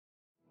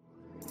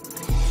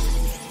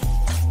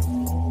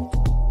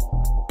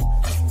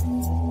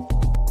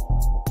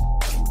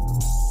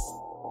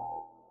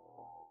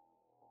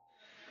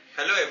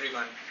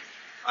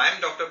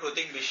Dr.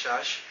 Pratik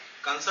Biswas,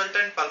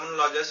 consultant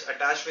pulmonologist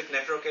attached with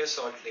Nephrocare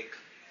Salt Lake.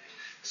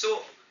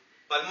 So,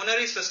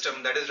 pulmonary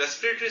system, that is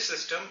respiratory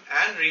system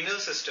and renal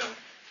system,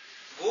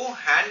 go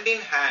hand in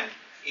hand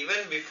even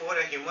before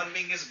a human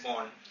being is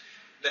born.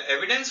 The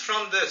evidence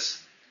from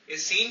this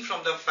is seen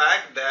from the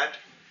fact that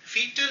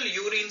fetal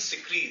urine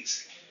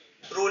secretes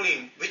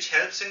proline, which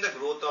helps in the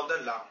growth of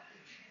the lung.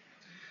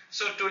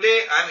 So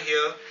today I am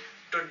here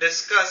to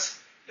discuss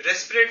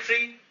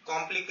respiratory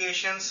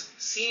complications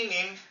seen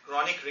in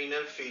chronic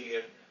renal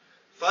failure.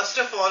 First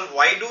of all,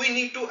 why do we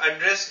need to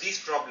address these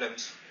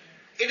problems?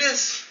 It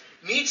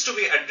needs to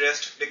be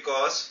addressed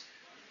because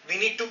we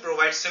need to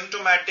provide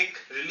symptomatic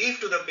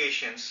relief to the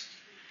patients.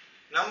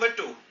 Number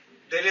two,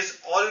 there is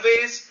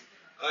always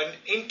an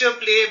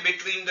interplay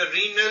between the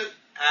renal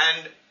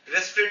and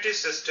respiratory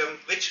system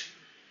which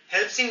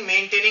helps in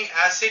maintaining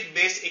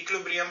acid-base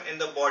equilibrium in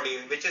the body,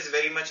 which is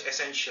very much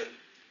essential.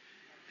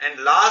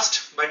 And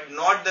last but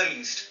not the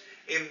least,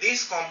 if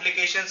these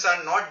complications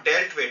are not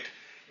dealt with,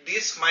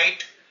 this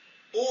might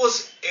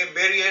pose a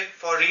barrier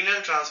for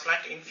renal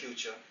transplant in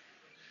future.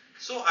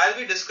 So I'll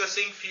be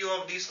discussing few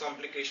of these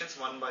complications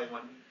one by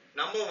one.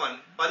 Number one,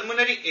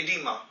 pulmonary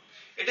edema.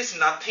 It is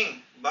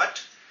nothing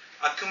but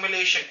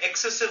accumulation,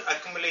 excessive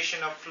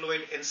accumulation of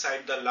fluid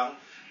inside the lung,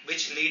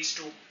 which leads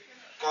to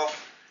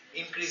cough,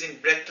 increase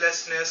in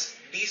breathlessness,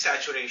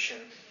 desaturation.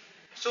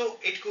 So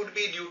it could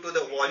be due to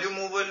the volume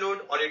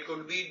overload or it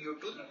could be due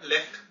to the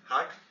left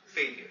heart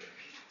failure.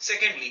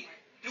 Secondly,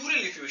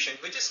 pleural effusion,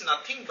 which is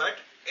nothing but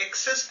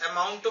excess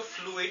amount of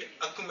fluid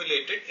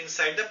accumulated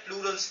inside the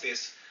pleural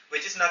space,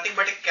 which is nothing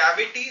but a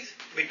cavity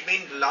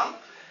between lung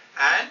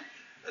and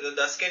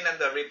the skin and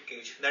the rib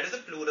cage. That is the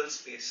pleural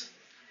space.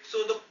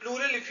 So the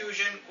pleural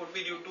effusion could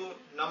be due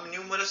to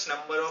numerous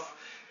number of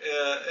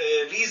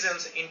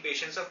reasons in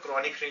patients of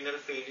chronic renal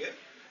failure,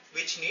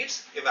 which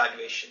needs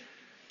evaluation.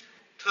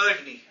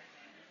 Thirdly,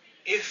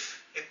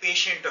 if a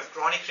patient of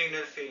chronic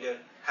renal failure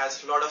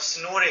has a lot of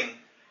snoring,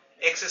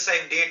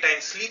 excessive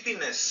daytime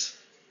sleepiness,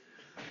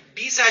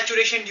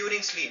 desaturation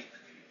during sleep,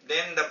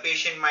 then the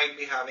patient might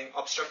be having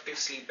obstructive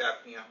sleep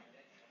apnea,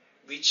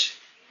 which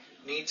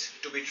needs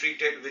to be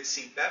treated with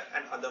CPAP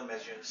and other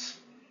measures.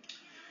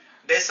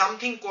 There is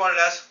something called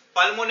as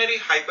pulmonary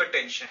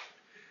hypertension,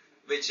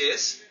 which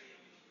is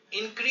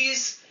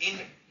increase in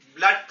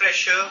blood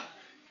pressure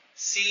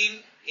seen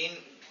in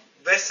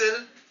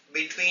vessel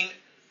between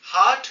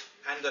heart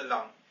and the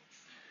lung.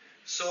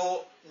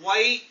 So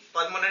why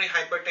pulmonary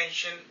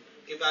hypertension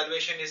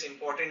evaluation is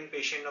important in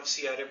patient of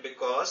CRF?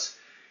 Because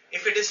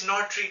if it is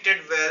not treated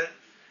well,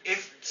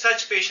 if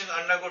such patients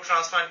undergo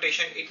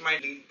transplantation, it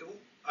might lead to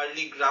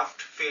early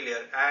graft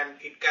failure and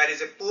it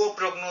carries a poor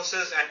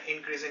prognosis and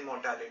increase in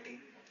mortality.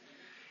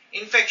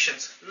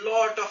 Infections,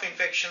 lot of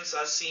infections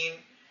are seen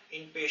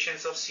in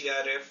patients of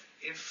CRF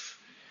if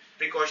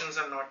precautions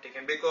are not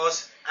taken,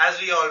 because as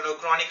we all know,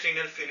 chronic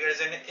renal failure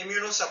is an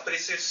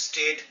immunosuppressive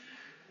state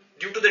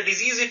due to the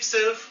disease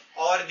itself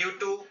or due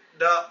to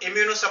the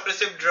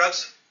immunosuppressive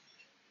drugs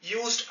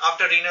used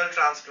after renal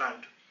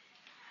transplant.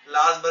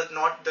 Last but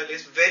not the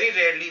least, very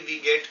rarely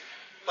we get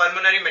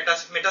pulmonary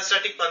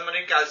metastatic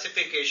pulmonary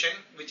calcification,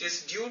 which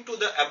is due to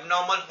the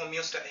abnormal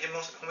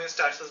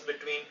homeostasis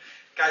between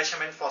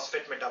calcium and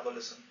phosphate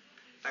metabolism.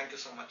 Thank you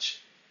so much.